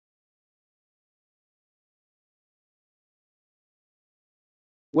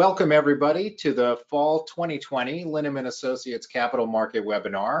Welcome everybody to the Fall 2020 Linneman Associates Capital Market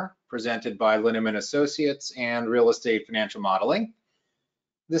Webinar presented by Linneman Associates and Real Estate Financial Modeling.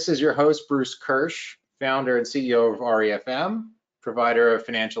 This is your host, Bruce Kirsch, founder and CEO of REFM, provider of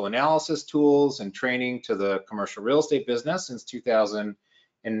financial analysis tools and training to the commercial real estate business since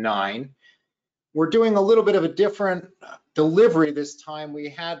 2009. We're doing a little bit of a different delivery this time. We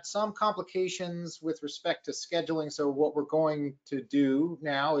had some complications with respect to scheduling, so what we're going to do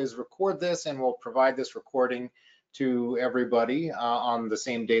now is record this, and we'll provide this recording to everybody on the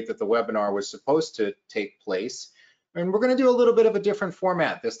same date that the webinar was supposed to take place. And we're going to do a little bit of a different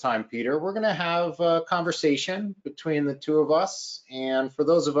format this time, Peter. We're going to have a conversation between the two of us, and for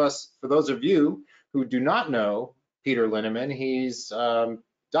those of you who do not know Peter Linneman, he's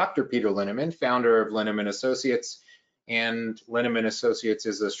Dr. Peter Linneman, founder of Linneman Associates, and Linneman Associates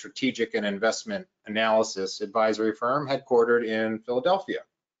is a strategic and investment analysis advisory firm headquartered in Philadelphia.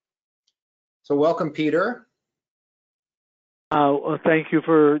 So welcome, Peter. Well, thank you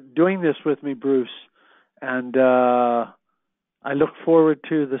for doing this with me, Bruce. And I look forward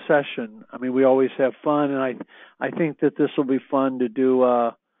to the session. I mean, we always have fun, and I think that this will be fun to do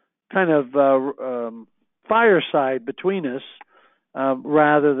a kind of fireside between us,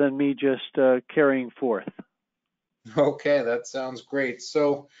 rather than me just carrying forth. Okay, that sounds great.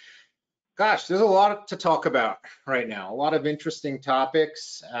 So, gosh, there's a lot to talk about right now. A lot of interesting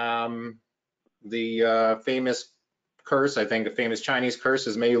topics. The famous curse, I think the famous Chinese curse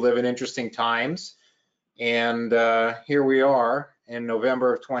is "May you live in interesting times." And here we are in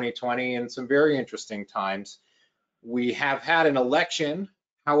November of 2020 in some very interesting times. We have had an election.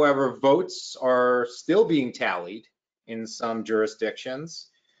 However, votes are still being tallied in some jurisdictions.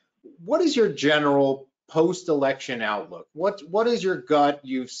 What is your general post-election outlook? What is your gut?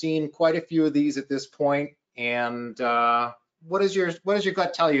 You've seen quite a few of these at this point, and what does your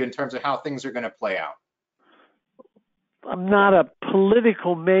gut tell you in terms of how things are going to play out? I'm not a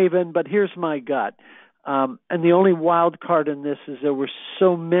political maven, but here's my gut. And the only wild card in this is there were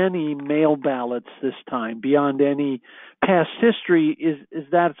so many mail ballots this time, beyond any past history, is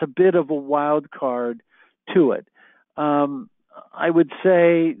that it's a bit of a wild card to it. I would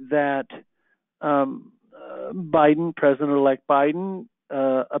say that Biden, President-elect Biden,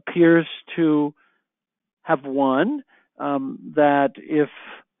 appears to have won, that if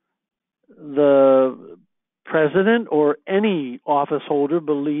the president or any office holder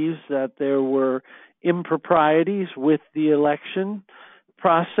believes that there were improprieties with the election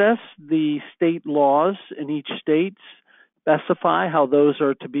process, the state laws in each state specify how those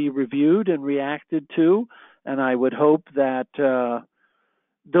are to be reviewed and reacted to. And I would hope that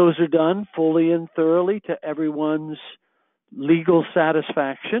those are done fully and thoroughly to everyone's legal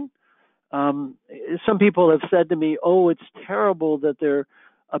satisfaction. Some people have said to me, "Oh, it's terrible that they're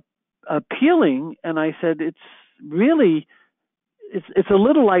appealing," and I said, "It's really, it's a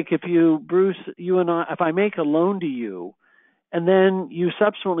little like if you, Bruce, you and I, if I make a loan to you, and then you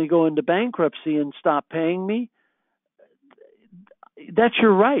subsequently go into bankruptcy and stop paying me, that's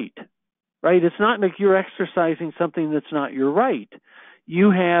your right." Right? It's not like you're exercising something that's not your right.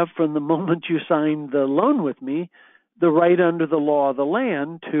 You have, from the moment you signed the loan with me, the right under the law of the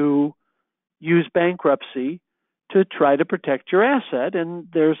land to use bankruptcy to try to protect your asset.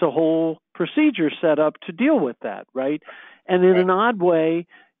 And there's a whole procedure set up to deal with that, right? And in an odd way,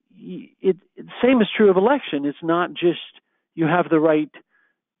 same is true of election. It's not just you have the right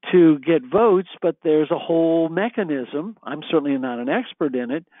to get votes, but there's a whole mechanism. I'm certainly not an expert in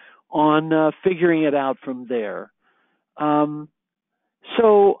it, on figuring it out from there. But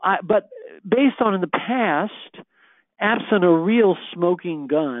based on in the past, absent a real smoking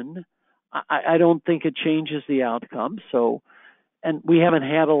gun, I don't think it changes the outcome. So, and we haven't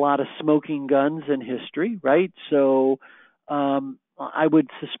had a lot of smoking guns in history, right? So I would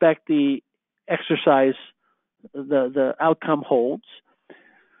suspect the outcome holds.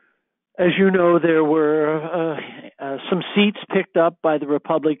 As you know, there were some seats picked up by the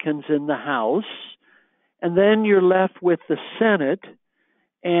Republicans in the House, and then you're left with the Senate.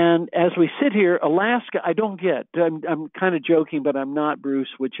 And as we sit here, Alaska, I don't get. I'm kind of joking, but I'm not,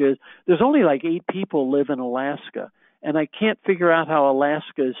 Bruce, which is there's only like 8 people live in Alaska, and I can't figure out how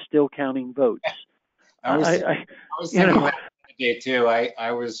Alaska is still counting votes. I was thinking that today too.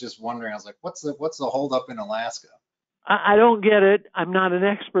 I was just wondering. I was like, what's the holdup in Alaska? I don't get it. I'm not an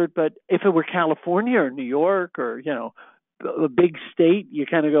expert, but if it were California or New York or, a big state, you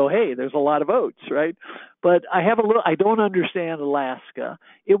kind of go, hey, there's a lot of votes, right? But I don't understand Alaska.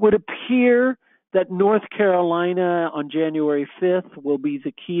 It would appear that North Carolina on January 5th will be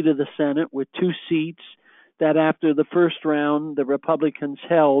the key to the Senate with 2 seats. that after the first round, the Republicans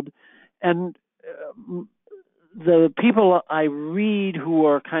held, and the people I read who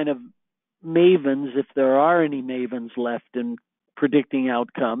are kind of mavens, if there are any mavens left in predicting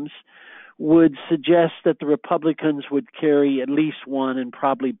outcomes, would suggest that the Republicans would carry at least one and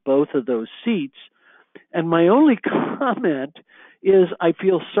probably both of those seats. And my only comment is I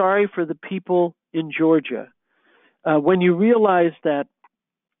feel sorry for the people in Georgia. When you realize that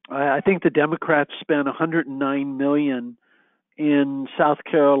I think the Democrats spent $109 million in South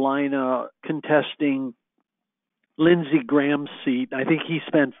Carolina contesting Lindsey Graham's seat. I think he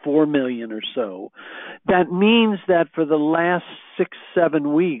spent $4 million or so. That means that for the last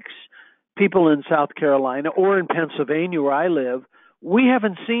 6-7 weeks, people in South Carolina or in Pennsylvania where I live, we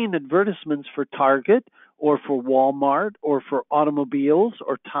haven't seen advertisements for Target or for Walmart or for automobiles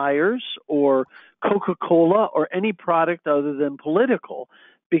or tires or Coca-Cola or any product other than political,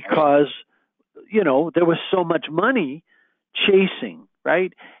 because, you know, there was so much money chasing,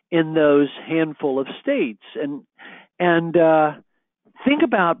 right, in those handful of states. And think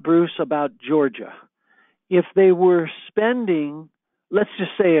about, Bruce, about Georgia. If they were spending, let's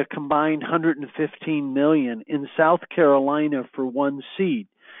just say, a combined $115 million in South Carolina for one seat,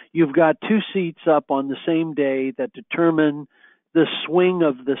 you've got two seats up on the same day that determine the swing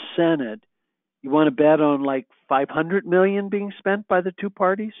of the Senate. You want to bet on like $500 million being spent by the two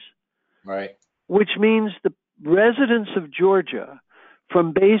parties? Right. Which means the residents of Georgia,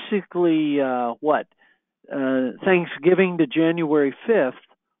 from basically Thanksgiving to January 5th,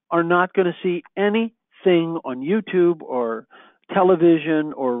 are not going to see anything on YouTube or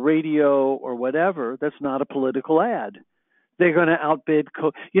television or radio or whatever that's not a political ad. They're going to outbid,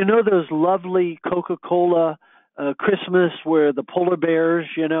 those lovely Coca-Cola Christmas where the polar bears,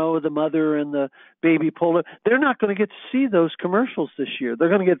 the mother and the baby polar, they're not going to get to see those commercials this year. They're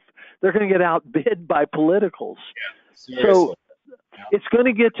going to get outbid by politicals. Yeah, seriously. So it's going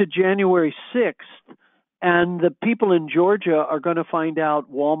to get to January 6th, and the people in Georgia are going to find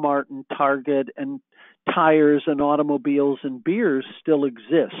out Walmart and Target and tires and automobiles and beers still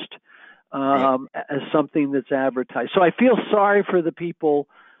exist as something that's advertised. So I feel sorry for the people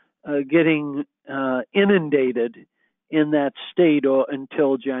getting inundated in that state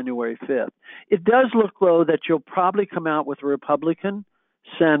until January 5th. It does look, though, that you'll probably come out with a Republican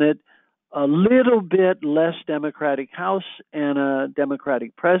Senate, a little bit less Democratic House, and a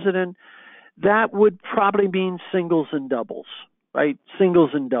Democratic president. That would probably mean singles and doubles, right?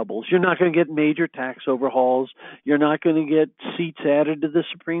 Singles and doubles. You're not going to get major tax overhauls. You're not going to get seats added to the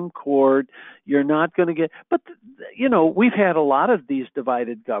Supreme Court. You're not going to get, but, we've had a lot of these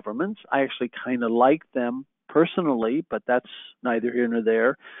divided governments. I actually kind of like them personally, but that's neither here nor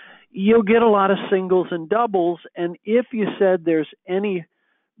there. You'll get a lot of singles and doubles. And if you said there's any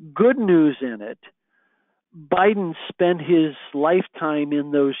good news in it, Biden spent his lifetime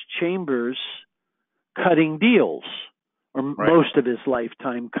in those chambers cutting deals, or most of his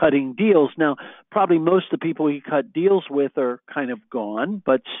lifetime cutting deals. Now, probably most of the people he cut deals with are kind of gone,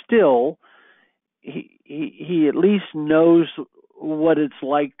 but still, he at least knows what it's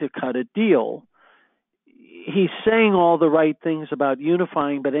like to cut a deal. He's saying all the right things about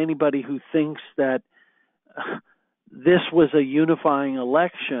unifying, but anybody who thinks that this was a unifying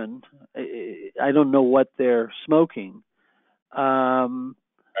election, I don't know what they're smoking. Right.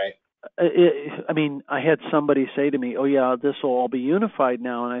 I had somebody say to me, "Oh yeah, this will all be unified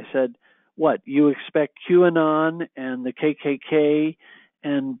now," and I said, "What? You expect QAnon and the KKK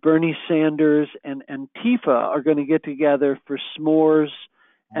and Bernie Sanders and Antifa are going to get together for s'mores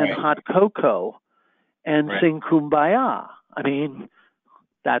and hot cocoa and sing Kumbaya?" I mean,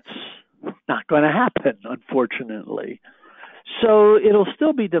 that's not going to happen, unfortunately. So it'll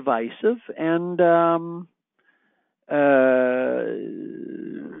still be divisive, and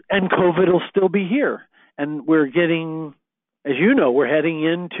COVID will still be here. And we're getting, as you know, we're heading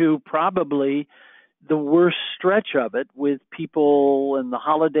into probably the worst stretch of it, with people and the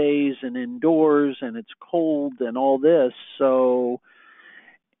holidays and indoors, and it's cold and all this. So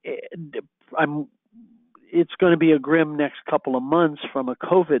it's going to be a grim next couple of months from a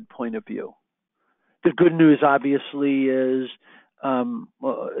COVID point of view. The good news, obviously, is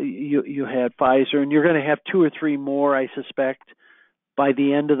you had Pfizer, and you're going to have 2 or 3 more, I suspect, by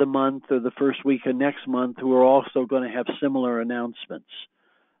the end of the month or the first week of next month, who are also going to have similar announcements.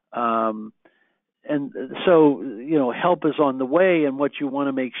 And so, help is on the way, and what you want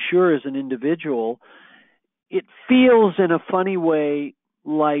to make sure as an individual, it feels in a funny way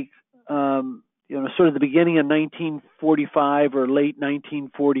like, sort of the beginning of 1945 or late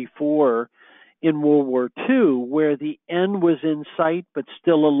 1944 in World War II, where the end was in sight, but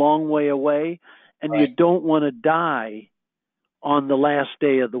still a long way away. and you Right. don't want to die on the last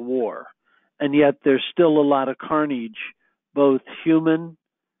day of the war. And yet there's still a lot of carnage, both human,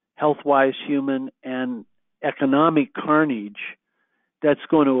 health-wise human, and economic carnage that's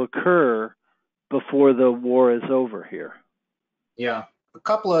going to occur before the war is over here. Yeah. A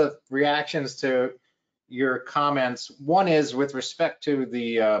couple of reactions to your comments. One is with respect to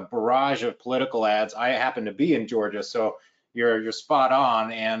the barrage of political ads. I happen to be in Georgia, so you're spot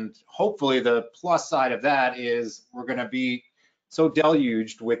on. And hopefully the plus side of that is we're going to be so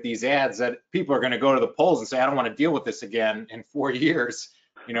deluged with these ads that people are going to go to the polls and say, I don't want to deal with this again in 4 years.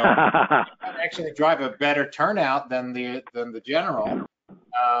 You know, actually drive a better turnout than the general,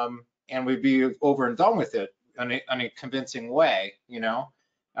 and we'd be over and done with it in a convincing way. You know.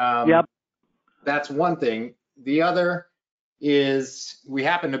 Yep. That's one thing. The other is we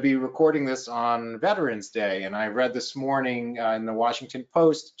happen to be recording this on Veterans Day, and I read this morning in the Washington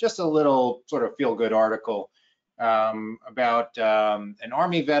Post just a little sort of feel-good article about an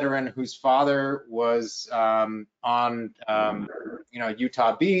Army veteran whose father was on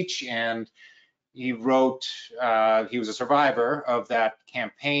Utah Beach, and he wrote he was a survivor of that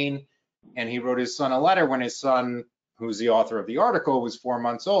campaign, and he wrote his son a letter when his son, who's the author of the article, was 4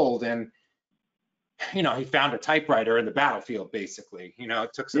 months old, and he found a typewriter in the battlefield, basically.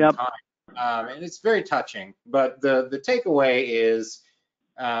 It took some Yep. time, and it's very touching. But the takeaway is,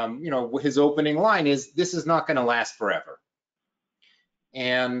 his opening line is, "This is not going to last forever."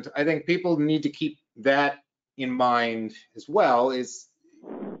 And I think people need to keep that in mind as well. Is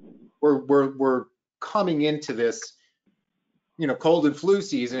we're coming into this, cold and flu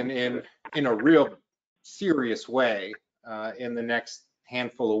season in a real serious way in the next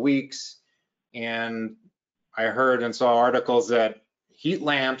handful of weeks. And I heard and saw articles that heat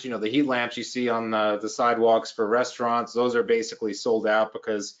lamps, the heat lamps you see on the sidewalks for restaurants, those are basically sold out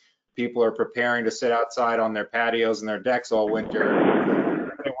because people are preparing to sit outside on their patios and their decks all winter.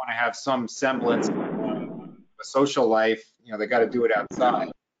 They want to have some semblance of a social life. They got to do it outside.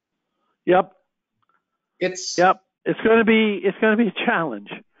 Yep. It's going to be a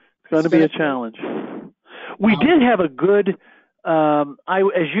challenge. It's going to be a challenge. We did have a good.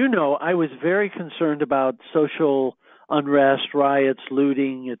 As you know, I was very concerned about social unrest, riots,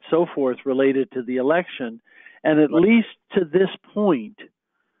 looting, and so forth related to the election. And at least to this point,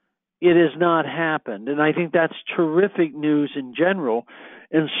 it has not happened. And I think that's terrific news in general,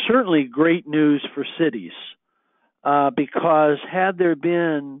 and certainly great news for cities. Because had there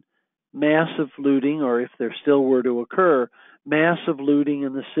been massive looting, or if there still were to occur, massive looting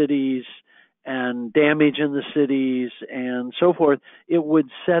in the cities and damage in the cities and so forth, it would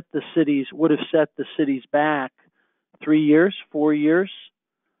have set the cities back 3 years, 4 years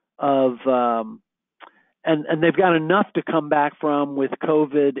of, and they've got enough to come back from with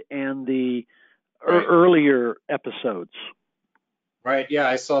COVID and the earlier episodes. Right. Yeah,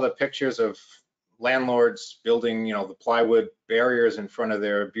 I saw the pictures of landlords building, the plywood barriers in front of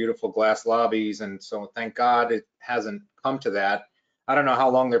their beautiful glass lobbies, and so thank God it hasn't come to that. I don't know how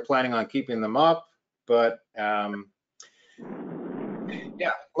long they're planning on keeping them up, but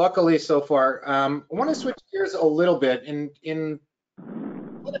yeah, luckily so far. I want to switch gears a little bit. In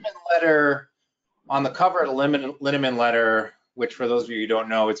Linneman letter, on the cover of the Linneman letter, which for those of you who don't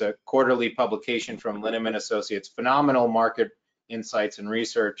know, is a quarterly publication from Linneman Associates, phenomenal market insights and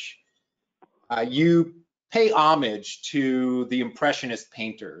research. You pay homage to the Impressionist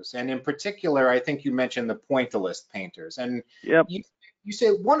painters, and in particular, I think you mentioned the Pointillist painters. And yep. You say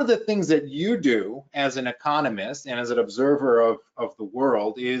one of the things that you do as an economist and as an observer of the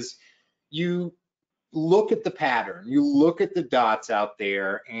world is you look at the pattern, you look at the dots out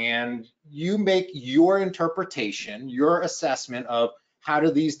there, and you make your interpretation, your assessment of how do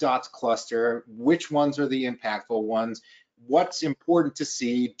these dots cluster, which ones are the impactful ones, what's important to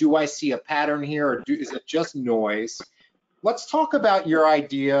see, do I see a pattern here, or is it just noise? Let's talk about your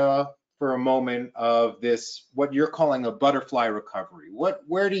idea for a moment of this, what you're calling a butterfly recovery.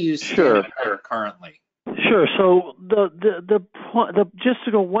 Where do you stand currently? Sure. So the just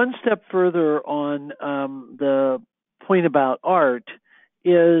to go one step further on the point about art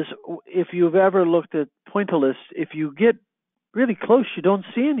is, if you've ever looked at pointillists, if you get really close, you don't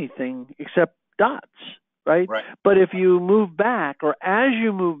see anything except dots, right? But if you move back, or as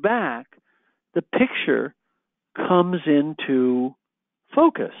you move back, the picture comes into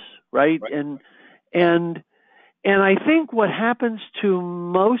focus, right? And I think what happens to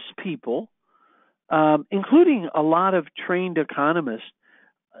most people, including a lot of trained economists,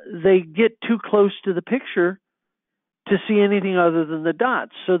 they get too close to the picture to see anything other than the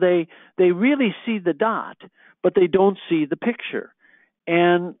dots. So they really see the dot, but they don't see the picture.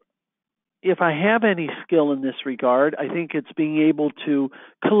 And if I have any skill in this regard, I think it's being able to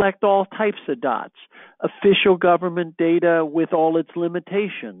collect all types of dots, official government data with all its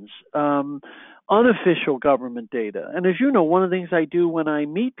limitations, unofficial government data. And as you know, one of the things I do when I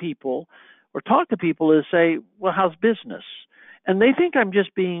meet people or talk to people is say, well, how's business? And they think I'm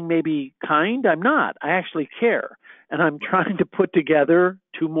just being maybe kind. I'm not. I actually care. And I'm trying to put together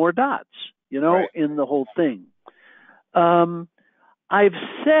two more dots, in the whole thing. I've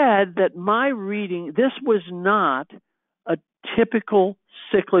said that my reading, this was not a typical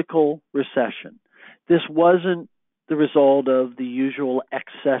cyclical recession. This wasn't the result of the usual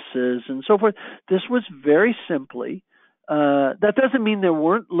excesses and so forth. This was very simply, that doesn't mean there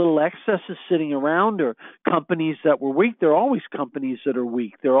weren't little excesses sitting around or companies that were weak. There are always companies that are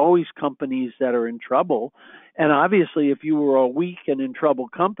weak. There are always companies that are in trouble. And obviously, if you were a weak and in trouble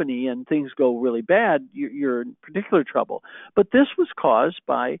company and things go really bad, you're in particular trouble. But this was caused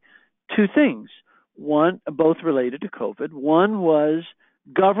by two things. One, both related to COVID. One was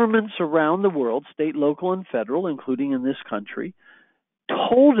governments around the world, state, local, and federal, including in this country,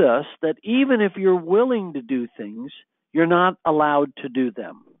 told us that even if you're willing to do things, you're not allowed to do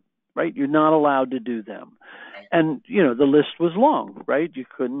them, right? You're not allowed to do them. And, the list was long, right? You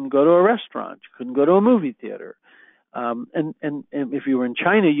couldn't go to a restaurant. You couldn't go to a movie theater. And if you were in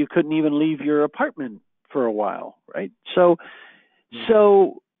China, you couldn't even leave your apartment for a while, right? So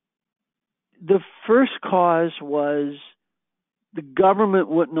the first cause was the government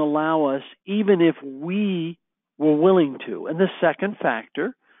wouldn't allow us even if we were willing to. And the second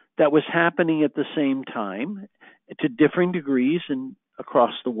factor that was happening at the same time to differing degrees and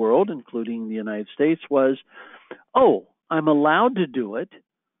across the world, including the United States, was, I'm allowed to do it,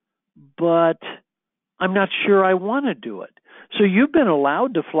 but I'm not sure I want to do it. So you've been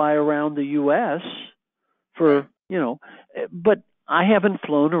allowed to fly around the U.S. for, but I haven't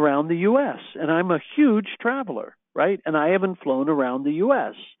flown around the U.S. and I'm a huge traveler, right? And I haven't flown around the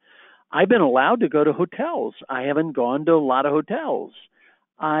U.S. I've been allowed to go to hotels. I haven't gone to a lot of hotels.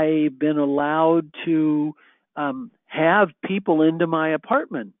 I've been allowed to have people into my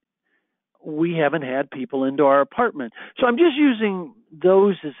apartment. We haven't had people into our apartment. So I'm just using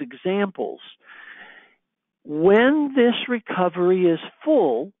those as examples. When this recovery is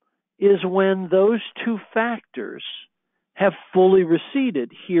full is when those two factors have fully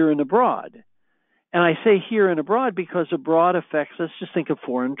receded here and abroad. And I say here and abroad because abroad affects us. Just think of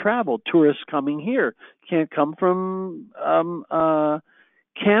foreign travel, tourists coming here. Can't come from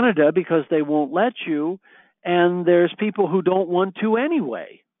Canada because they won't let you. And there's people who don't want to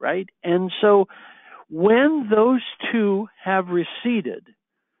anyway, right? And so when those two have receded,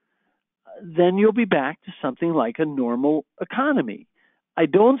 then you'll be back to something like a normal economy. I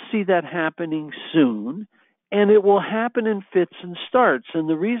don't see that happening soon, and it will happen in fits and starts. And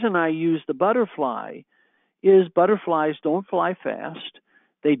the reason I use the butterfly is butterflies don't fly fast.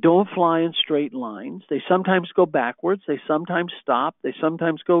 They don't fly in straight lines. They sometimes go backwards. They sometimes stop. They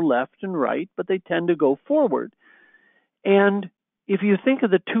sometimes go left and right, but they tend to go forward. And if you think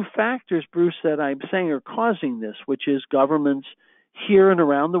of the two factors, Bruce, that I'm saying are causing this, which is governments here and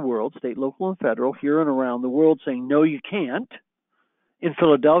around the world, state, local, and federal, here and around the world saying, no, you can't. In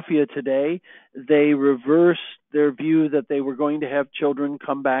Philadelphia today, they reversed their view that they were going to have children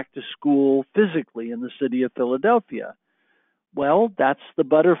come back to school physically in the city of Philadelphia. Well, that's the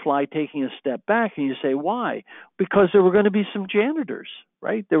butterfly taking a step back, and you say, why? Because there were going to be some janitors,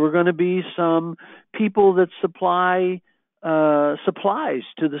 right? There were going to be some people that supply supplies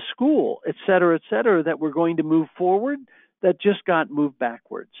to the school, et cetera, that were going to move forward that just got moved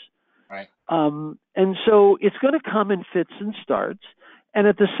backwards. Right. And so it's going to come in fits and starts. And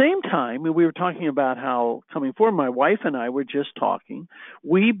at the same time, we were talking about how coming forward, my wife and I were just talking.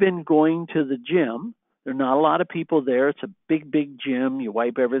 We've been going to the gym. There are not a lot of people there. It's a big, big gym. You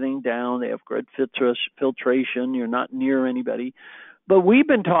wipe everything down. They have good filtration. You're not near anybody. But we've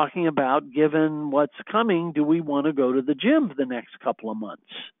been talking about, given what's coming, do we want to go to the gym for the next couple of months?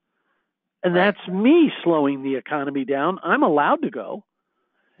 And Right. that's me slowing the economy down. I'm allowed to go.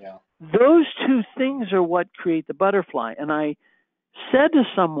 Yeah. Those two things are what create the butterfly. And I said to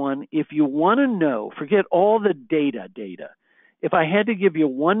someone, if you want to know, forget all the data. If I had to give you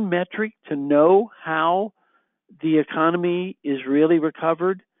one metric to know how the economy is really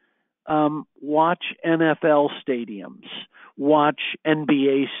recovered, watch NFL stadiums, watch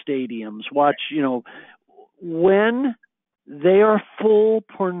NBA stadiums, watch, when they are full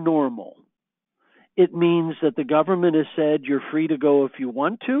per normal, it means that the government has said you're free to go if you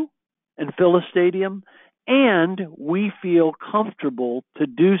want to and fill a stadium, and we feel comfortable to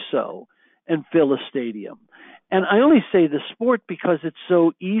do so and fill a stadium. And I only say the sport because it's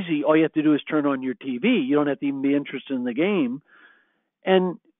so easy. All you have to do is turn on your TV. You don't have to even be interested in the game.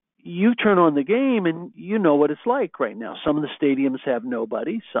 And you turn on the game and you know what it's like right now. Some of the stadiums have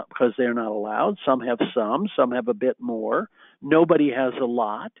nobody because they're not allowed. Some have some have a bit more. Nobody has a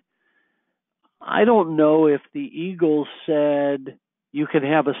lot. I don't know if the Eagles said you can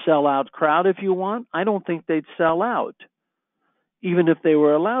have a sellout crowd if you want. I don't think they'd sell out, even if they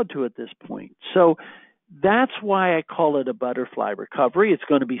were allowed to at this point. So that's why I call it a butterfly recovery. It's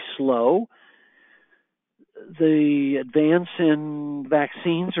going to be slow. The advance in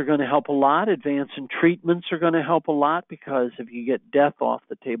vaccines are going to help a lot. Advance in treatments are going to help a lot, because if you get death off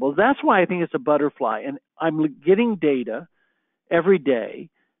the table, that's why I think it's a butterfly. And I'm getting data every day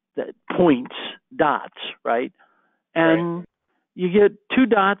that points, dots, right? And Right. you get 2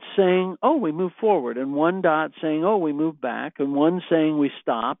 dots saying, oh, we moved forward, and 1 dot saying, oh, we moved back, and 1 saying we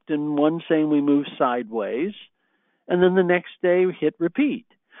stopped, and 1 saying we moved sideways. And then the next day we hit repeat.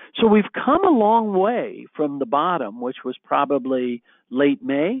 So we've come a long way from the bottom, which was probably late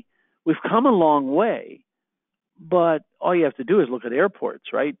May. We've come a long way, but all you have to do is look at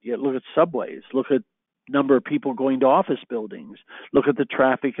airports, right? You look at subways, look at number of people going to office buildings, look at the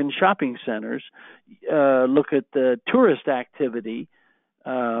traffic in shopping centers, look at the tourist activity.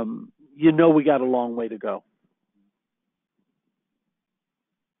 We got a long way to go.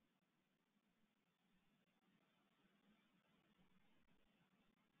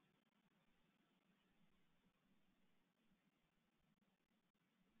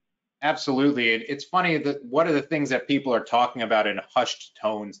 Absolutely. It's funny that what are the things that people are talking about in hushed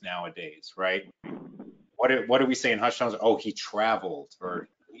tones nowadays, right? What do we say in hushed tones? Oh, he traveled, or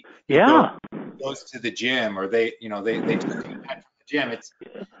he Yeah. goes to the gym, or they took him back from the gym. It's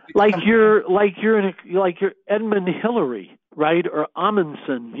like become you're Edmund Hillary, right? Or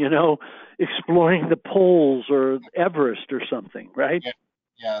Amundsen, exploring the poles or Everest or something, right? yeah,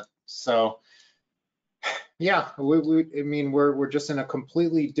 yeah. So yeah, I mean, we're just in a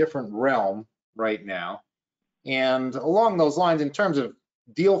completely different realm right now. And along those lines, in terms of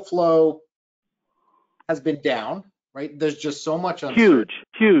deal flow, has been down, right? There's just so much uncertainty.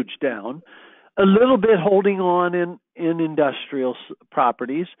 Huge down. A little bit holding on in industrial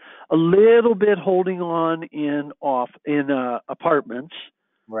properties, a little bit holding on in apartments.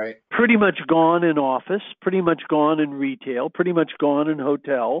 Right. Pretty much gone in office, pretty much gone in retail, pretty much gone in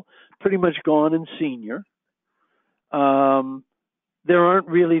hotel, pretty much gone in senior. There aren't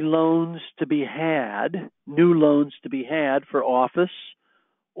really loans to be had, new loans to be had for office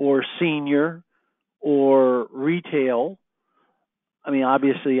or senior or retail. I mean,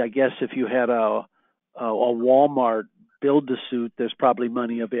 obviously, I guess if you had a Walmart build to suit, there's probably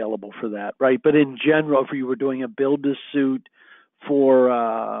money available for that, right? But in general, if you were doing a build to suit for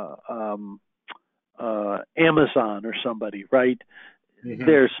Amazon or somebody, right? Mm-hmm.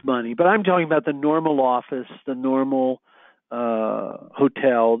 There's money. But I'm talking about the normal office, the normal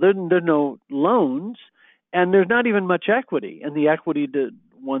hotel. There are no loans, and there's not even much equity, and the equity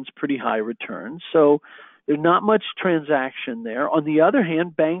wants pretty high returns. So there's not much transaction there. On the other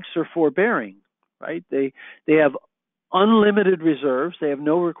hand, banks are forbearing, right? They have unlimited reserves. They have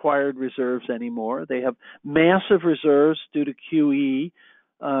no required reserves anymore. They have massive reserves due to QE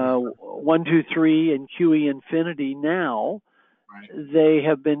 1, 2, 3 and QE infinity now. Right. They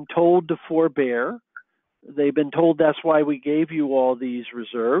have been told to forbear. They've been told that's why we gave you all these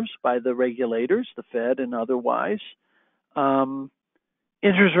reserves by the regulators, the Fed and otherwise.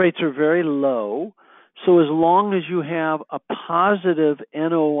 Interest rates are very low. So as long as you have a positive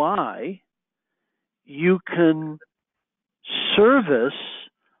NOI, you can service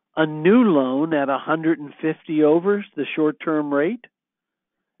a new loan at 150 over the short-term rate,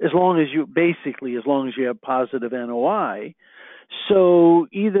 as long as you have positive NOI. So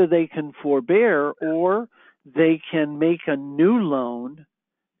either they can forbear or they can make a new loan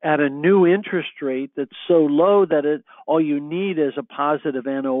at a new interest rate that's so low that all you need is a positive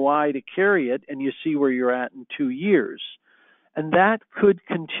NOI to carry it, and you see where you're at in 2 years. And that could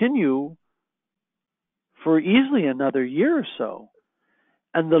continue for easily another year or so.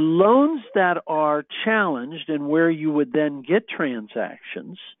 And the loans that are challenged and where you would then get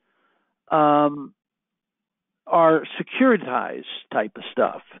transactions are securitized type of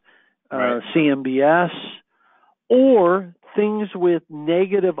stuff, Right. CMBS, or things with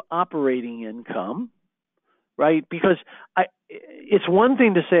negative operating income, right? Because it's one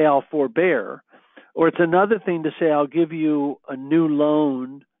thing to say I'll forbear, or it's another thing to say I'll give you a new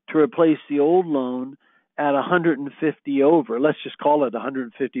loan to replace the old loan at 150 over. Let's just call it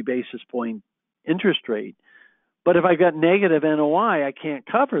 150 basis point interest rate. But if I got negative NOI, I can't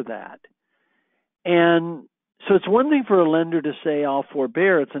cover that. And So it's one thing for a lender to say, I'll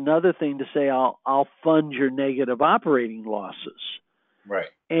forbear. It's another thing to say, I'll fund your negative operating losses. Right.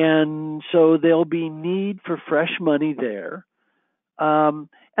 And so there'll be need for fresh money there. And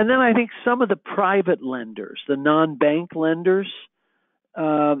then I think some of the private lenders, the non-bank lenders,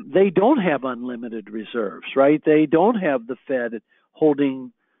 they don't have unlimited reserves, right? They don't have the Fed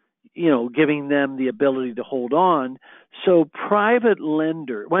holding, giving them the ability to hold on. So private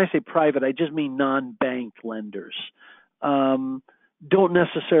lender, when I say private, I just mean non-bank lenders, don't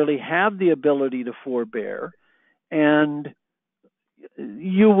necessarily have the ability to forbear. And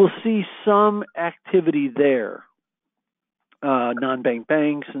you will see some activity there, non-bank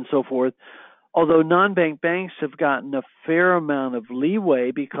banks and so forth. Although non-bank banks have gotten a fair amount of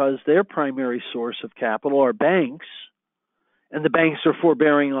leeway because their primary source of capital are banks, and the banks are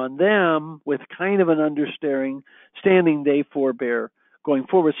forbearing on them with kind of an understanding they forbear going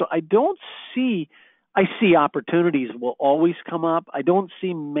forward. So I see opportunities will always come up. I don't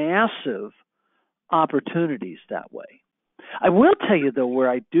see massive opportunities that way. I will tell you, though, where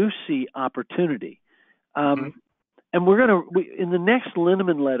I do see opportunity. And in the next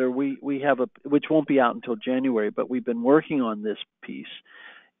Linneman letter, we have which won't be out until January, but we've been working on this piece,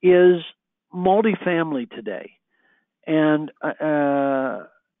 is multifamily today. And by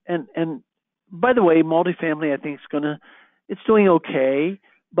the way, multifamily, I think it's doing okay,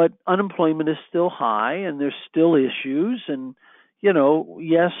 but unemployment is still high and there's still issues. And,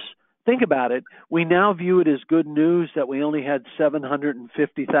 yes, think about it. We now view it as good news that we only had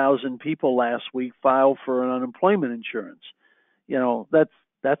 750,000 people last week file for an unemployment insurance.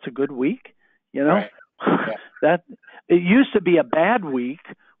 That's a good week. Right. Yeah. That it used to be a bad week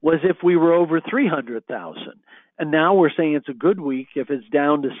was if we were over 300,000, and now we're saying it's a good week if it's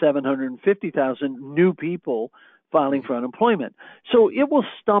down to 750,000 new people filing for unemployment. So it will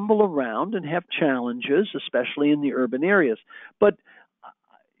stumble around and have challenges, especially in the urban areas. But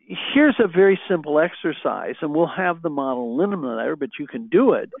here's a very simple exercise, and we'll have the model Linneman letter, but you can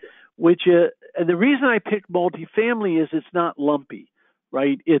do it, which and the reason I picked multifamily is it's not lumpy,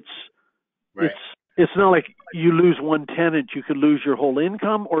 right? It's not like you lose one tenant, you could lose your whole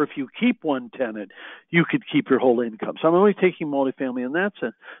income, or if you keep one tenant, you could keep your whole income. So I'm only taking multifamily in that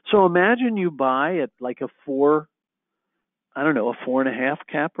sense. So imagine you buy at like a 4.5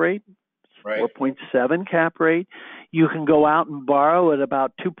 cap rate. Right. 4.7 cap rate. You can go out and borrow at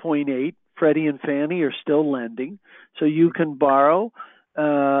about 2.8. Freddie and Fannie are still lending. So you can borrow.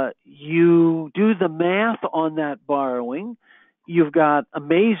 You do the math on that borrowing. You've got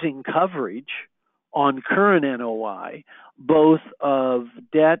amazing coverage on current NOI, both of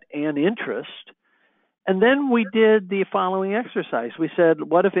debt and interest. And then we did the following exercise. We said,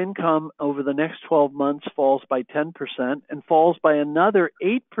 what if income over the next 12 months falls by 10% and falls by another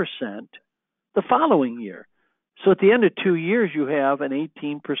 8% the following year? So at the end of 2 years, you have an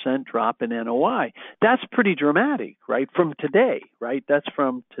 18% drop in NOI. That's pretty dramatic, right? From today, right? That's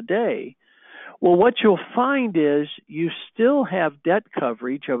from today. Well, what you'll find is you still have debt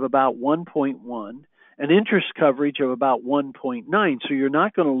coverage of about 1.1 and interest coverage of about 1.9. So you're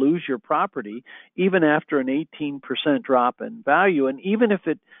not going to lose your property even after an 18% drop in value. And even if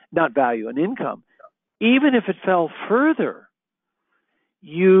in income, even if it fell further,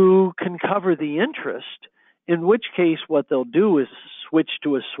 you can cover the interest, in which case what they'll do is switch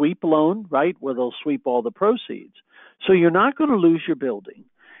to a sweep loan, right, where they'll sweep all the proceeds. So you're not going to lose your building.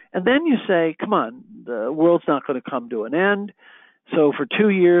 And then you say, come on, the world's not going to come to an end. So for 2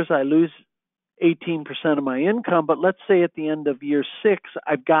 years, I lose 18% of my income, but let's say at the end of year 6,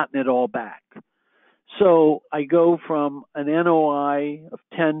 I've gotten it all back. So I go from an NOI of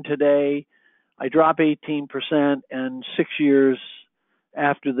 10 today, I drop 18%, and 6 years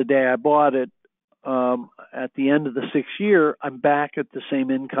after the day I bought it, at the end of the 6th year, I'm back at the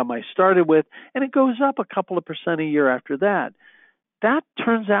same income I started with, and it goes up a couple of percent a year after that. That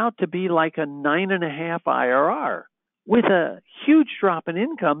turns out to be like a 9.5 IRR with a huge drop in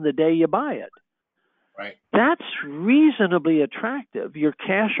income the day you buy it. Right. That's reasonably attractive. Your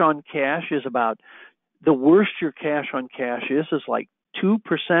cash on cash is about, the worst your cash on cash is like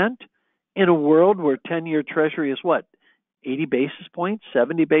 2% in a world where 10-year treasury is what, 80 basis points,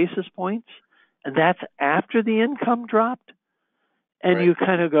 70 basis points? And that's after the income dropped? And right. You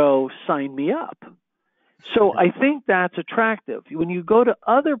kind of go, sign me up. So I think that's attractive. When you go to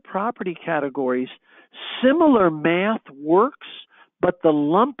other property categories, similar math works, but the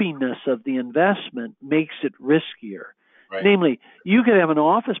lumpiness of the investment makes it riskier. Right. Namely, you could have an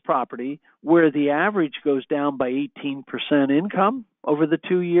office property where the average goes down by 18% income over the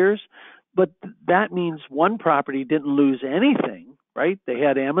 2 years, but that means one property didn't lose anything, right? They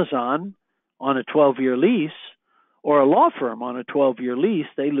had Amazon on a 12-year lease, or a law firm on a 12-year lease,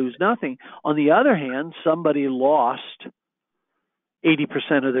 they lose nothing. On the other hand, somebody lost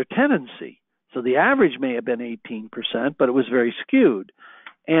 80% of their tenancy. So the average may have been 18%, but it was very skewed.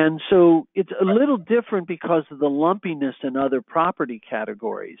 And so it's a little different because of the lumpiness in other property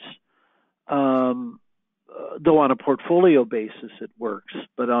categories. Though on a portfolio basis it works,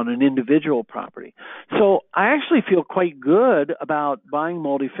 but on an individual property. So I actually feel quite good about buying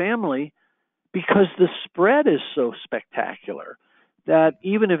multifamily because the spread is so spectacular that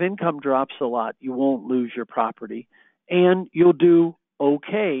even if income drops a lot, you won't lose your property and you'll do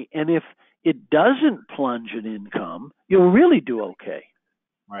okay. And if it doesn't plunge in income, you'll really do okay.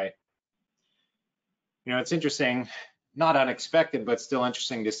 Right. You know, it's interesting, not unexpected, but still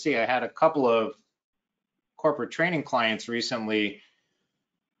interesting to see. I had a couple of corporate training clients recently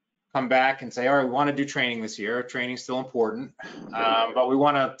come back and say, all right, we want to do training this year. Training's still important, but we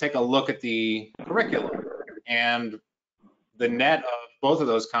want to take a look at the curriculum. And the net of both of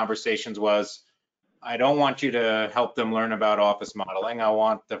those conversations was, I don't want you to help them learn about office modeling. I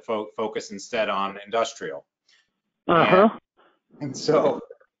want the focus instead on industrial. And so,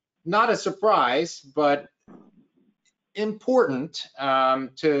 not a surprise, but important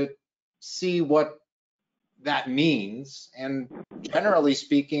to see what that means. And generally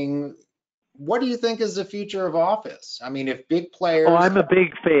speaking, what do you think is the future of office? I mean, if big players... Oh, I'm a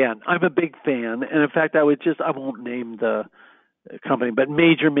big fan. And in fact, I won't name the company, but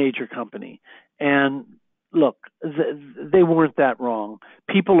major company. And look, they weren't that wrong.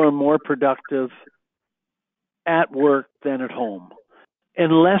 People are more productive at work than at home,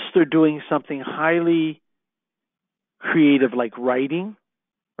 unless they're doing something highly creative like writing.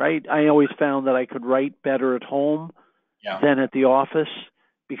 Right? I always found that I could write better at home than at the office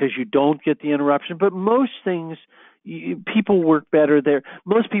because you don't get the interruption. But most things, people work better there.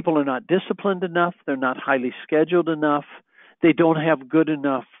 Most people are not disciplined enough. They're not highly scheduled enough. They don't have good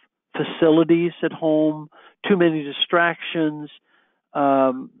enough facilities at home, too many distractions.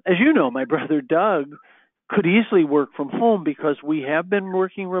 As you know, my brother Doug could easily work from home because we have been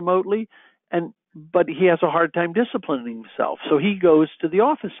working remotely, but he has a hard time disciplining himself. So he goes to the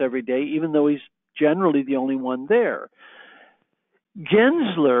office every day, even though he's generally the only one there.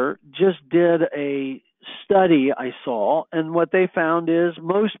 Gensler just did a study I saw, and what they found is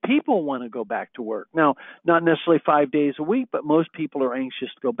most people want to go back to work. Now, not necessarily 5 days a week, but most people are anxious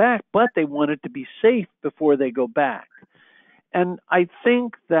to go back, but they want it to be safe before they go back. And I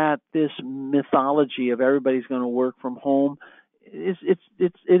think that this mythology of everybody's going to work from home, it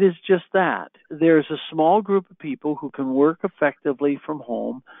is just that. There's a small group of people who can work effectively from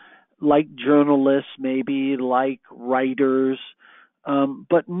home, like journalists, maybe like writers,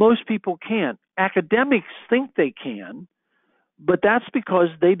 but most people can't. Academics think they can, but that's because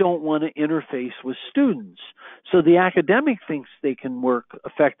they don't want to interface with students. So the academic thinks they can work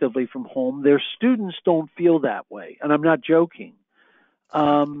effectively from home. Their students don't feel that way, and I'm not joking.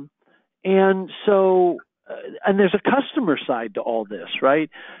 And so, and there's a customer side to all this, right?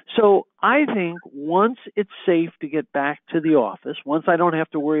 So I think once it's safe to get back to the office, once I don't have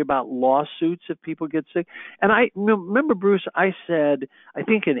to worry about lawsuits if people get sick. And I remember, Bruce, I said, I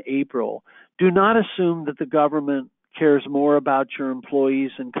think in April, do not assume that the government cares more about your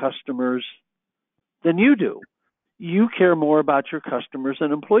employees and customers than you do. You care more about your customers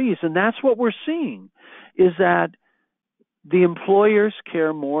and employees. And that's what we're seeing, is that the employers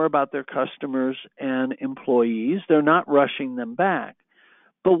care more about their customers and employees. They're not rushing them back.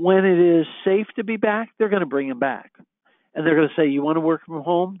 But when it is safe to be back, they're going to bring them back. And they're going to say, you want to work from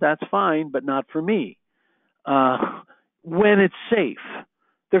home? That's fine, but not for me. When it's safe,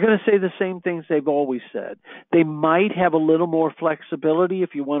 they're going to say the same things they've always said. They might have a little more flexibility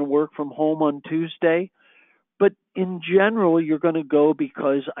if you want to work from home on Tuesday. But in general, you're going to go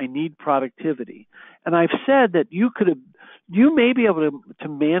because I need productivity. And I've said that you may be able to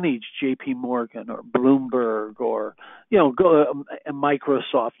manage J.P. Morgan or Bloomberg or, go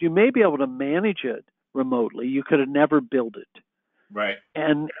Microsoft. You may be able to manage it remotely. You could have never built it. Right.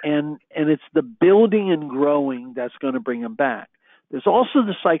 And it's the building and growing that's going to bring them back. There's also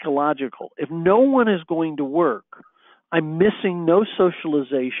the psychological. If no one is going to work, I'm missing no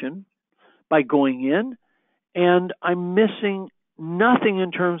socialization by going in, and I'm missing nothing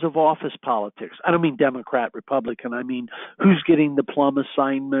in terms of office politics. I don't mean Democrat, Republican. I mean who's getting the plum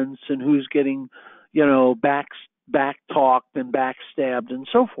assignments and who's getting, back talked and backstabbed and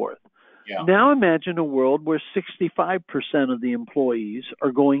so forth. Yeah. Now imagine a world where 65% of the employees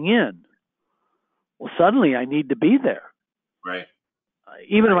are going in. Well, suddenly I need to be there. Right.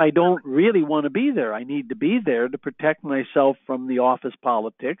 even if I don't really want to be there, I need to be there to protect myself from the office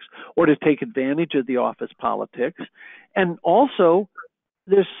politics or to take advantage of the office politics. And also,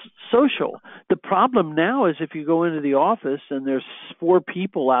 there's social. The problem now is if you go into the office and there's 4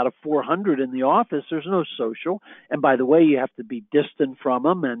 people out of 400 in the office, there's no social. And by the way, you have to be distant from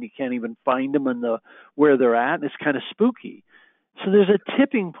them, and you can't even find them in where they're at. And it's kind of spooky. So there's a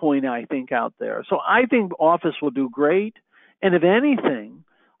tipping point, I think, out there. So I think office will do great. And if anything,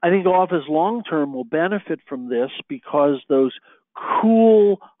 I think office long-term will benefit from this because those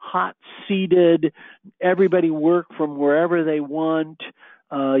cool, hot-seated, everybody work from wherever they want,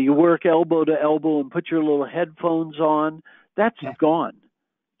 you work elbow to elbow and put your little headphones on, that's gone.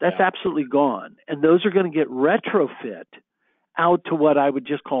 That's absolutely gone. And those are going to get retrofit out to what I would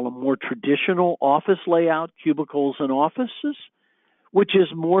just call a more traditional office layout, cubicles and offices, which is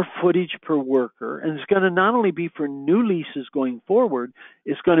more footage per worker. And it's going to not only be for new leases going forward,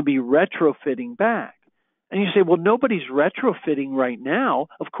 it's going to be retrofitting back. And you say, well, nobody's retrofitting right now.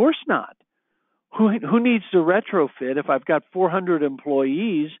 Of course not. Who needs to retrofit if I've got 400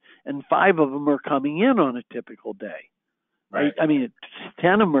 employees and 5 of them are coming in on a typical day? Right? I mean,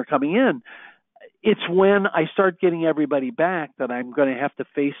 10 of them are coming in. It's when I start getting everybody back that I'm going to have to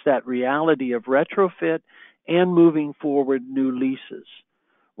face that reality of retrofit and moving forward new leases.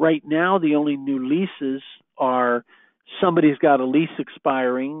 Right now, the only new leases are somebody's got a lease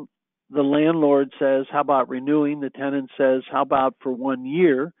expiring. The landlord says, how about renewing? The tenant says, how about for 1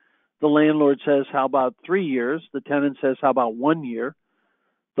 year? The landlord says, how about 3 years? The tenant says, how about 1 year?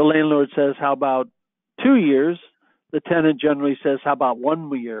 The landlord says, how about 2 years? The tenant generally says, how about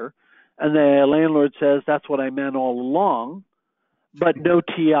 1 year? And the landlord says, that's what I meant all along. But no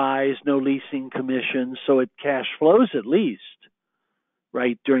TIs, no leasing commissions, so it cash flows at least,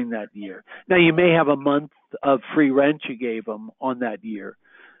 right, during that year. Now, you may have a month of free rent you gave them on that year,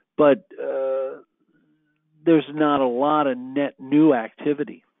 but there's not a lot of net new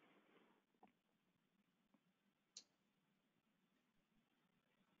activity.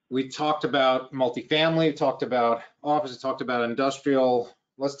 We talked about multifamily, we talked about office, we talked about industrial.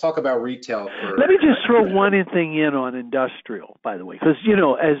 Let's talk about retail first. Let me just throw one thing in on industrial, by the way, because, you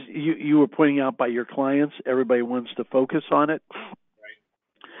know, as you were pointing out by your clients, everybody wants to focus on it.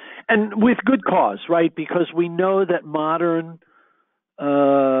 Right. And with good cause, right? Because we know that modern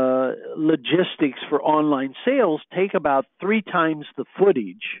logistics for online sales take about 3 times the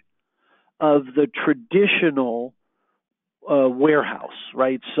footage of the traditional warehouse,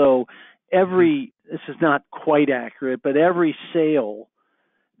 right? So this is not quite accurate, but every sale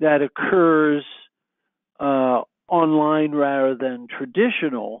that occurs online rather than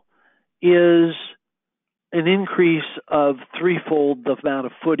traditional is an increase of 3-fold the amount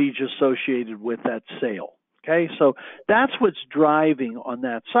of footage associated with that sale. Okay, so that's what's driving on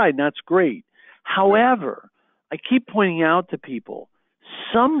that side, and that's great. However, I keep pointing out to people,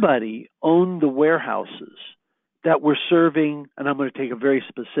 somebody owned the warehouses that were serving, and I'm going to take a very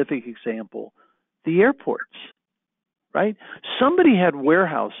specific example, the airports. Right? Somebody had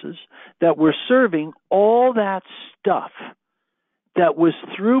warehouses that were serving all that stuff that was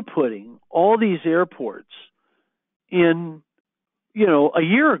throughputting all these airports in, you know, a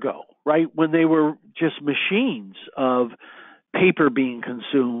year ago, right? When they were just machines of paper being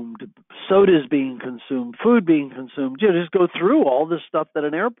consumed, sodas being consumed, food being consumed. You just go through all the stuff that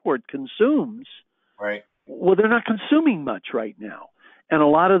an airport consumes. Right. Well, they're not consuming much right now. And a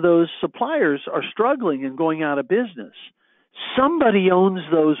lot of those suppliers are struggling and going out of business. Somebody owns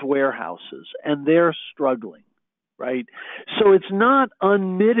those warehouses, and they're struggling, right? So it's not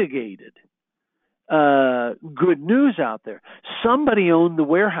unmitigated good news out there. Somebody owned the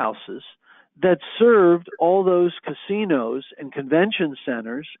warehouses that served all those casinos and convention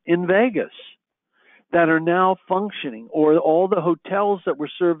centers in Vegas that are now functioning, or all the hotels that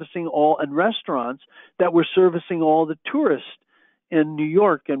were servicing and restaurants that were servicing all the tourists in New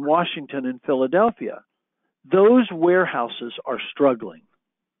York and Washington and Philadelphia. Those warehouses are struggling,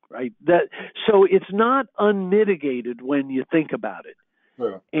 right? So it's not unmitigated when you think about it.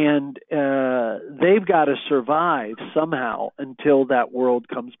 Yeah. And they've got to survive somehow until that world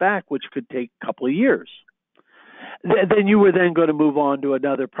comes back, which could take a couple of years. Then you were then going to move on to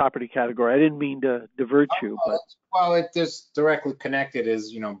another property category. I didn't mean to divert you, but well, it is directly connected.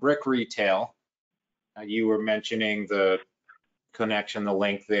 Is brick retail. You were mentioning the connection, the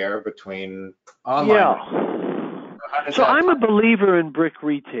link there between online. Yeah. So I'm a believer in brick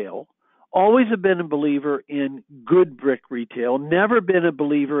retail. Always have been a believer in good brick retail. Never been a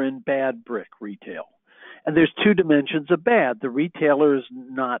believer in bad brick retail. And there's 2 dimensions of bad. The retailer is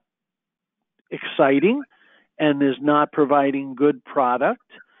not exciting, and is not providing good product,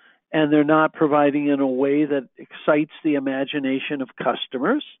 and they're not providing in a way that excites the imagination of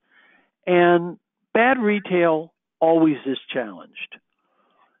customers. And bad retail always is challenged.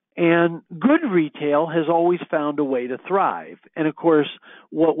 And good retail has always found a way to thrive. And of course,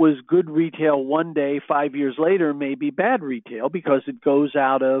 what was good retail one day, 5 years later, may be bad retail because it goes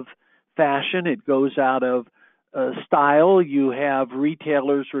out of fashion, it goes out of style. You have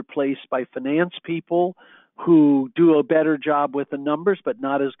retailers replaced by finance people who do a better job with the numbers, but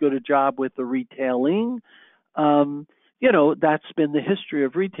not as good a job with the retailing. That's been the history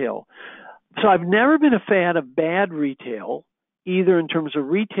of retail. So I've never been a fan of bad retail, either in terms of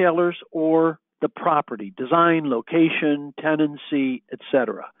retailers or the property, design, location, tenancy,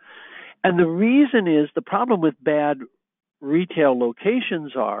 etc. And the reason is the problem with bad retail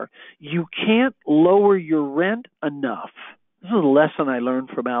locations are you can't lower your rent enough. This is a lesson I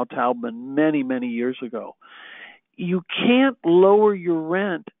learned from Al Taubman many, many years ago. You can't lower your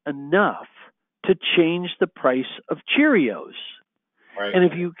rent enough to change the price of Cheerios. Right. And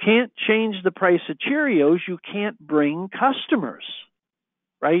if you can't change the price of Cheerios, you can't bring customers,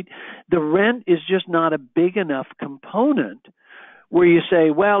 right? The rent is just not a big enough component where you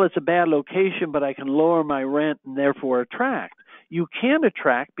say, well, it's a bad location, but I can lower my rent and therefore attract. You can't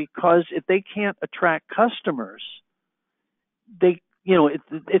attract because if they can't attract customers,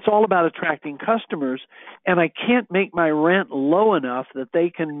 it's all about attracting customers, and I can't make my rent low enough that they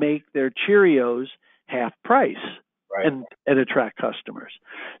can make their Cheerios half price. Right. And attract customers.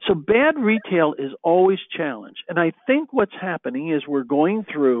 So bad retail is always challenged. And I think what's happening is we're going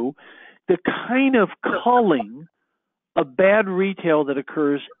through the kind of culling of bad retail that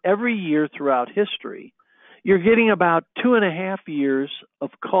occurs every year throughout history. You're getting about 2.5 years of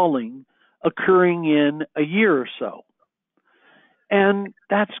culling occurring in a year or so. And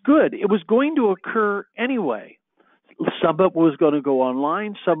that's good. It was going to occur anyway. Some of it was going to go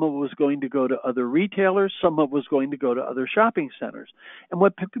online. Some of it was going to go to other retailers. Some of it was going to go to other shopping centers. And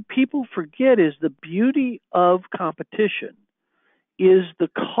what people forget is the beauty of competition is the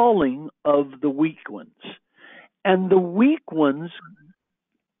culling of the weak ones. And the weak ones,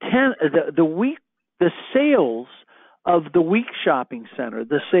 the sales of the weak shopping center,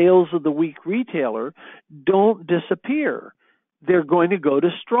 the sales of the weak retailer don't disappear. They're going to go to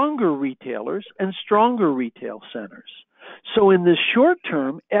stronger retailers and stronger retail centers. So in the short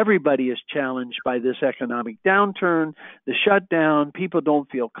term, everybody is challenged by this economic downturn, the shutdown. People don't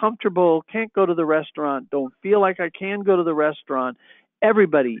feel comfortable, can't go to the restaurant, don't feel like I can go to the restaurant.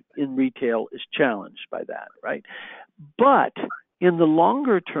 Everybody in retail is challenged by that, right? But in the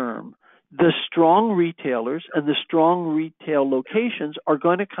longer term, the strong retailers and the strong retail locations are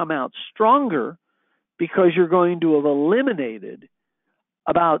going to come out stronger because you're going to have eliminated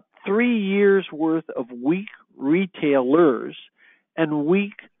about 3 years worth of weak retailers and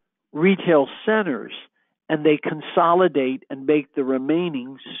weak retail centers, and they consolidate and make the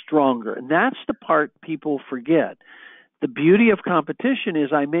remaining stronger. And that's the part people forget. The beauty of competition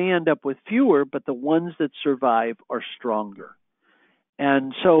is I may end up with fewer, but the ones that survive are stronger.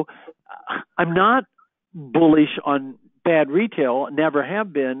 And so I'm not bullish on bad retail, never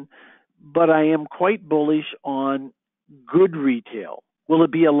have been, but I am quite bullish on good retail. Will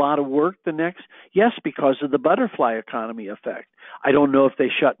it be a lot of work the next? Yes, because of the butterfly economy effect. I don't know if they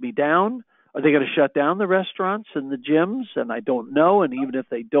shut me down. Are they going to shut down the restaurants and the gyms? And I don't know. And even if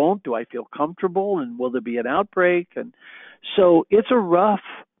they don't, do I feel comfortable? And will there be an outbreak? And so it's a rough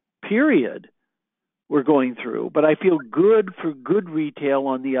period we're going through, but I feel good for good retail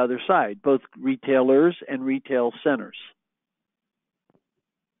on the other side, both retailers and retail centers.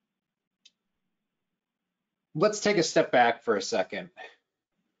 Let's take a step back for a second.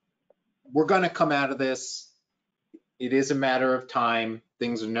 We're going to come out of this. It is a matter of time.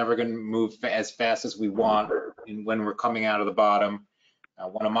 Things are never going to move as fast as we want when we're coming out of the bottom.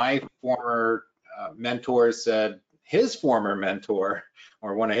 One of my former mentors said, his former mentor,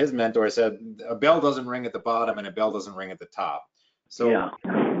 or one of his mentors said, a bell doesn't ring at the bottom and a bell doesn't ring at the top. So yeah.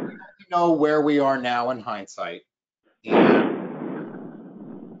 We know where we are now in hindsight.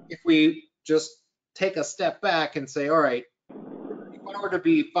 And if we just take a step back and say, all right, if I were to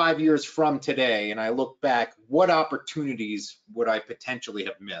be 5 years from today and I look back, what opportunities would I potentially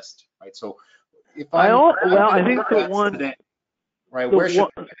have missed, right? So if I think the one, today, right, where should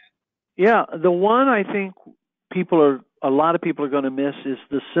I be? Yeah, the one I think a lot of people are going to miss is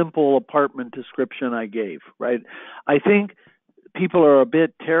the simple apartment description I gave, right? I think people are a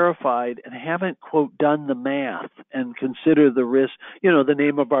bit terrified and haven't, quote, done the math and consider the risk, the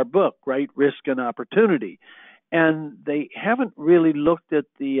name of our book, right? Risk and opportunity. And they haven't really looked at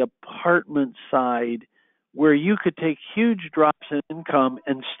the apartment side where you could take huge drops in income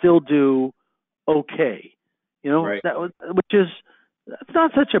and still do okay. You know, Right. that's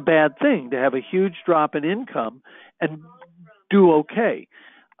not such a bad thing to have a huge drop in income and do okay.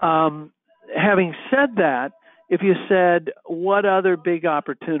 Having said that, if you said what other big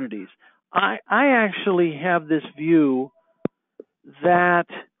opportunities, I actually have this view that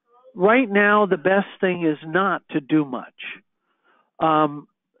right now the best thing is not to do much.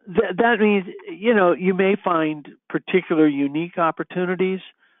 That means, you know, you may find particular unique opportunities,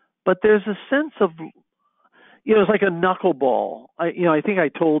 but there's a sense of, you know, it's like a knuckleball. I think I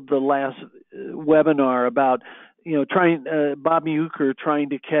told the last webinar about, you know, Bob Euchre trying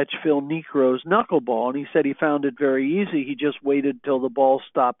to catch Phil Necro's knuckleball, and he said he found it very easy. He just waited till the ball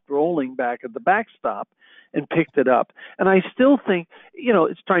stopped rolling back at the backstop and picked it up. And I still think, you know,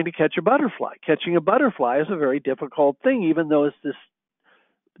 it's trying to catch a butterfly. Catching a butterfly is a very difficult thing, even though it's this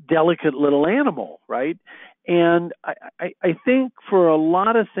delicate little animal, right? And I think for a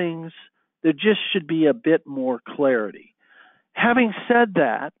lot of things, there just should be a bit more clarity. Having said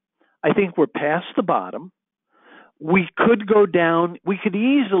that, I think we're past the bottom. We could go down. We could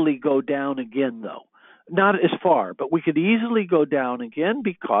easily go down again, though. Not as far, but we could easily go down again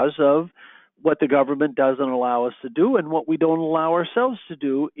because of what the government doesn't allow us to do and what we don't allow ourselves to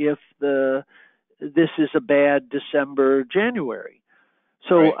do if this is a bad December, January.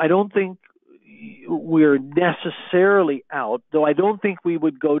 So Right. I don't think we're necessarily out, though I don't think we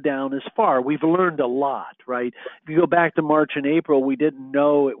would go down as far. We've learned a lot, right? If you go back to March and April, we didn't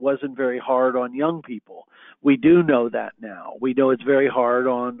know it wasn't very hard on young people. We do know that now. We know it's very hard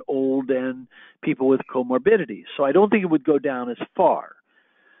on old and people with comorbidities. So I don't think it would go down as far,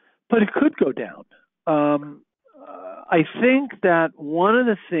 but it could go down. I think that one of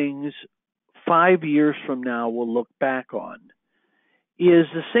the things 5 years from now we'll look back on is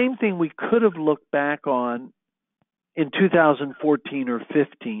the same thing we could have looked back on in 2014 or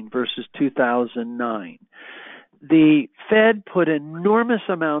 15 versus 2009. The Fed put enormous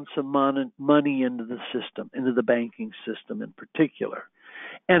amounts of money into the system, into the banking system in particular.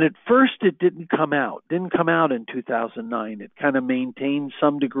 And at first it didn't come out in 2009. It kind of maintained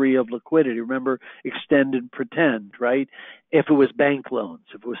some degree of liquidity. Remember, extend and pretend, right? If it was bank loans,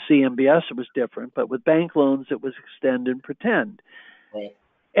 if it was CMBS, it was different. But with bank loans, it was extend and pretend. Right.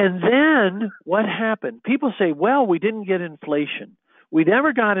 And then what happened? People say, well, we didn't get inflation. We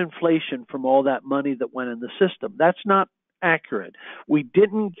never got inflation from all that money that went in the system. That's not accurate. We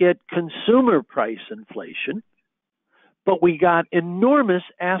didn't get consumer price inflation, but we got enormous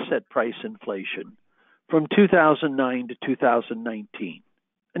asset price inflation from 2009 to 2019.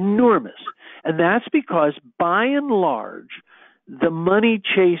 Enormous. And that's because, by and large, the money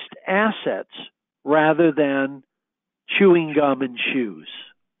chased assets rather than chewing gum and shoes,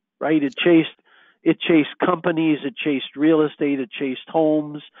 right? It chased companies, it chased real estate, it chased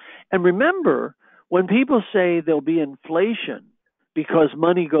homes. And remember, when people say there'll be inflation because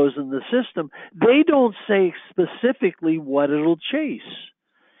money goes in the system, they don't say specifically what it'll chase.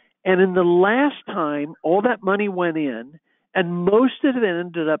 And in the last time, all that money went in, and most of it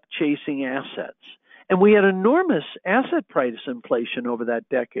ended up chasing assets. And we had enormous asset price inflation over that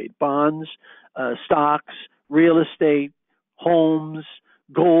decade. Bonds, stocks, real estate, homes,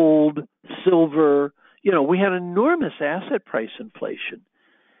 gold, silver. You know, we had enormous asset price inflation.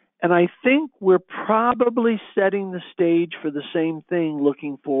 And I think we're probably setting the stage for the same thing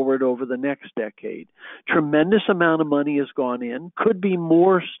looking forward over the next decade. Tremendous amount of money has gone in, could be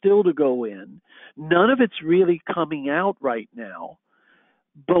more still to go in. None of it's really coming out right now.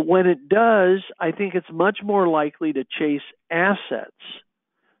 But when it does, I think it's much more likely to chase assets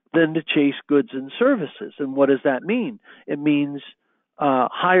than to chase goods and services. And what does that mean? It means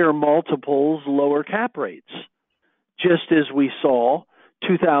higher multiples, lower cap rates, just as we saw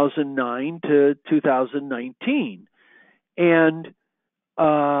 2009 to 2019. And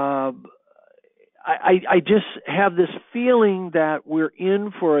I just have this feeling that we're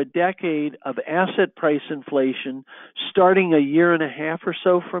in for a decade of asset price inflation starting a year and a half or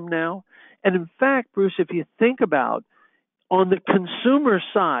so from now. And in fact, Bruce, if you think about on the consumer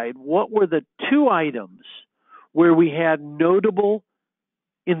side, what were the two items where we had notable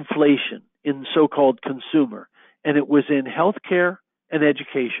inflation in so-called consumer? And it was in healthcare and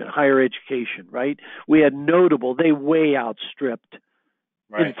education, higher education, right? We had notable, they way outstripped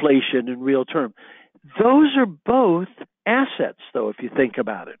inflation in real terms. Those are both assets, though, if you think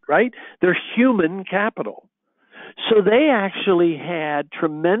about it, right? They're human capital. So they actually had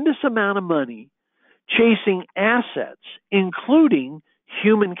tremendous amount of money chasing assets, including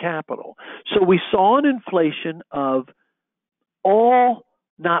human capital. So we saw an inflation of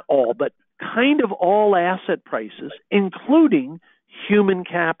not all, but kind of all asset prices, including human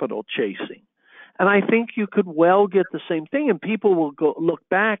capital chasing. And I think you could well get the same thing, and people will go look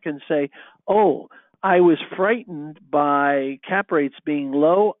back and say, oh, I was frightened by cap rates being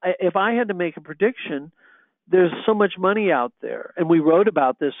low. If I had to make a prediction, there's so much money out there. And we wrote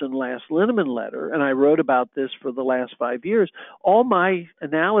about this in the last Linneman letter, and I wrote about this for the last 5 years. All my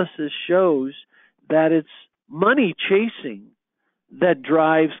analysis shows that it's money chasing that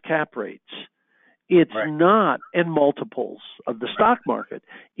drives cap rates. It's Right. not in multiples of the stock market.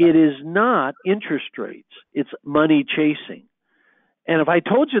 It is not interest rates. It's money chasing. And if I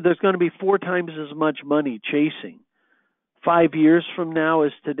told you there's going to be 4 times as much money chasing 5 years from now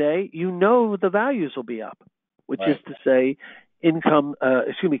as today, you know the values will be up, which Right. is to say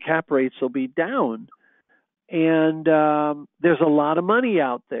cap rates will be down. And there's a lot of money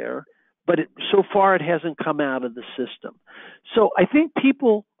out there, but so far it hasn't come out of the system. So I think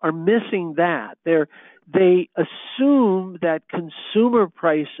people are missing that. They assume that consumer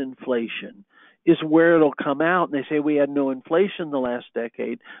price inflation is where it'll come out, and they say we had no inflation the last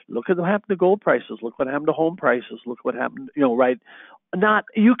decade. Look at what happened to gold prices. Look what happened to home prices. Look what happened, right?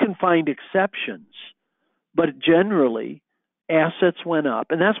 You can find exceptions, but generally assets went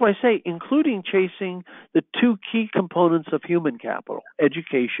up. And that's why I say, including chasing the 2 key components of human capital,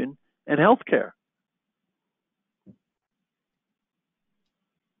 education and healthcare.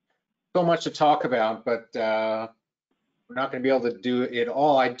 So much to talk about, but we're not going to be able to do it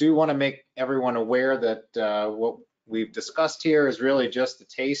all. I do want to make everyone aware that what we've discussed here is really just a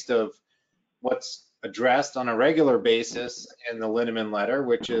taste of what's addressed on a regular basis in the Linneman letter,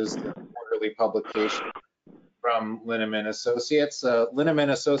 which is the quarterly publication from Linneman Associates.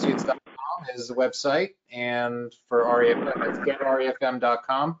 LinnemanAssociates.com is the website, and for REFM, it's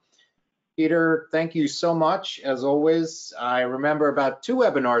getrefm.com. Peter, thank you so much, as always. I remember about 2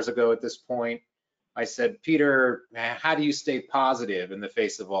 webinars ago at this point, I said, Peter, how do you stay positive in the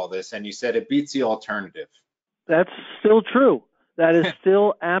face of all this? And you said it beats the alternative. That's still true. That is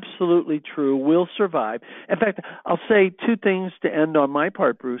still absolutely true. We'll survive. In fact, I'll say 2 things to end on my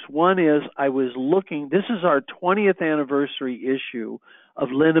part, Bruce. One is I was looking, this is our 20th anniversary issue of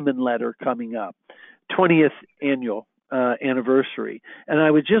Linneman letter coming up, 20th annual anniversary. And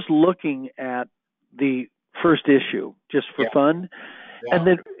I was just looking at the first issue just for fun. Yeah. And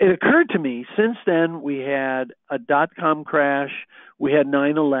then it occurred to me, since then we had a dot-com crash, we had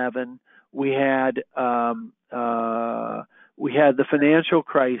 9/11, we had the financial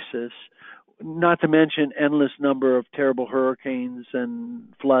crisis, not to mention endless number of terrible hurricanes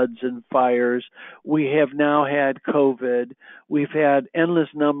and floods and fires. We have now had COVID. We've had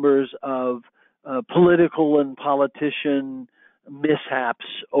endless numbers of political and politician mishaps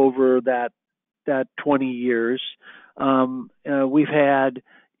over that 20 years. We've had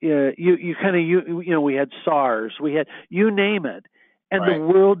we had SARS, we had, you name it, and right. The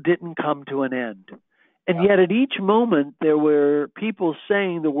world didn't come to an end. And yet at each moment there were people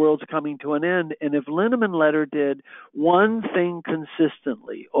saying the world's coming to an end. And if Linneman letter did one thing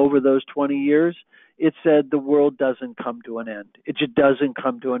consistently over those 20 years, it said the world doesn't come to an end. It just doesn't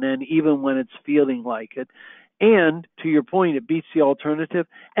come to an end, even when it's feeling like it. And to your point, it beats the alternative.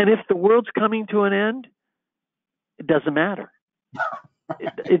 And if the world's coming to an end, it doesn't matter.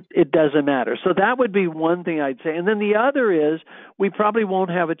 It doesn't matter. So that would be one thing I'd say. And then the other is we probably won't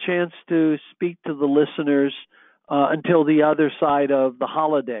have a chance to speak to the listeners until the other side of the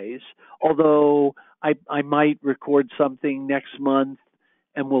holidays, although I might record something next month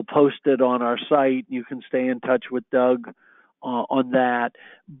and we'll post it on our site. You can stay in touch with Doug on that.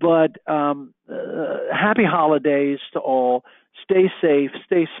 But happy holidays to all. Stay safe,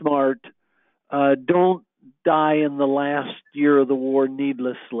 stay smart. Don't die in the last year of the war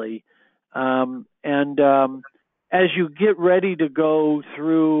needlessly. And as you get ready to go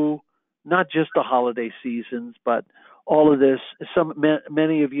through not just the holiday seasons, but all of this,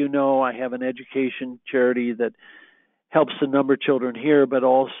 many of you know I have an education charity that helps a number of children here, but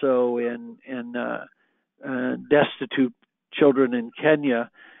also in destitute children in Kenya.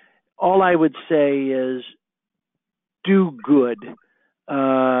 All I would say is do good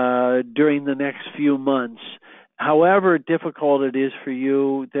during the next few months. However difficult it is for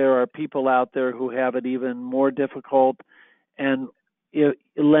you, there are people out there who have it even more difficult, and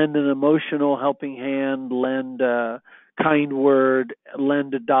lend an emotional helping hand, lend a kind word,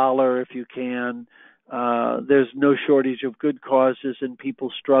 lend $1 if you can. There's no shortage of good causes and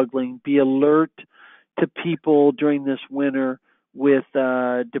people struggling. Be alert to people during this winter with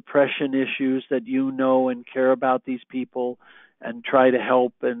depression issues that you know and care about these people, and try to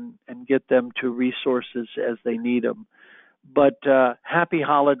help and get them to resources as they need them. But happy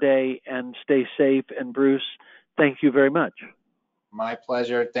holiday and stay safe. And Bruce, thank you very much. My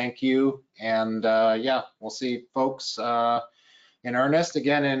pleasure. Thank you. And yeah, we'll see folks in earnest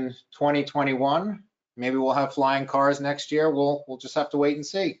again in 2021. Maybe we'll have flying cars next year. We'll just have to wait and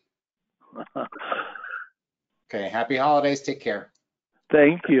see. Okay. Happy holidays. Take care.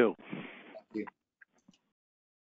 Thank you.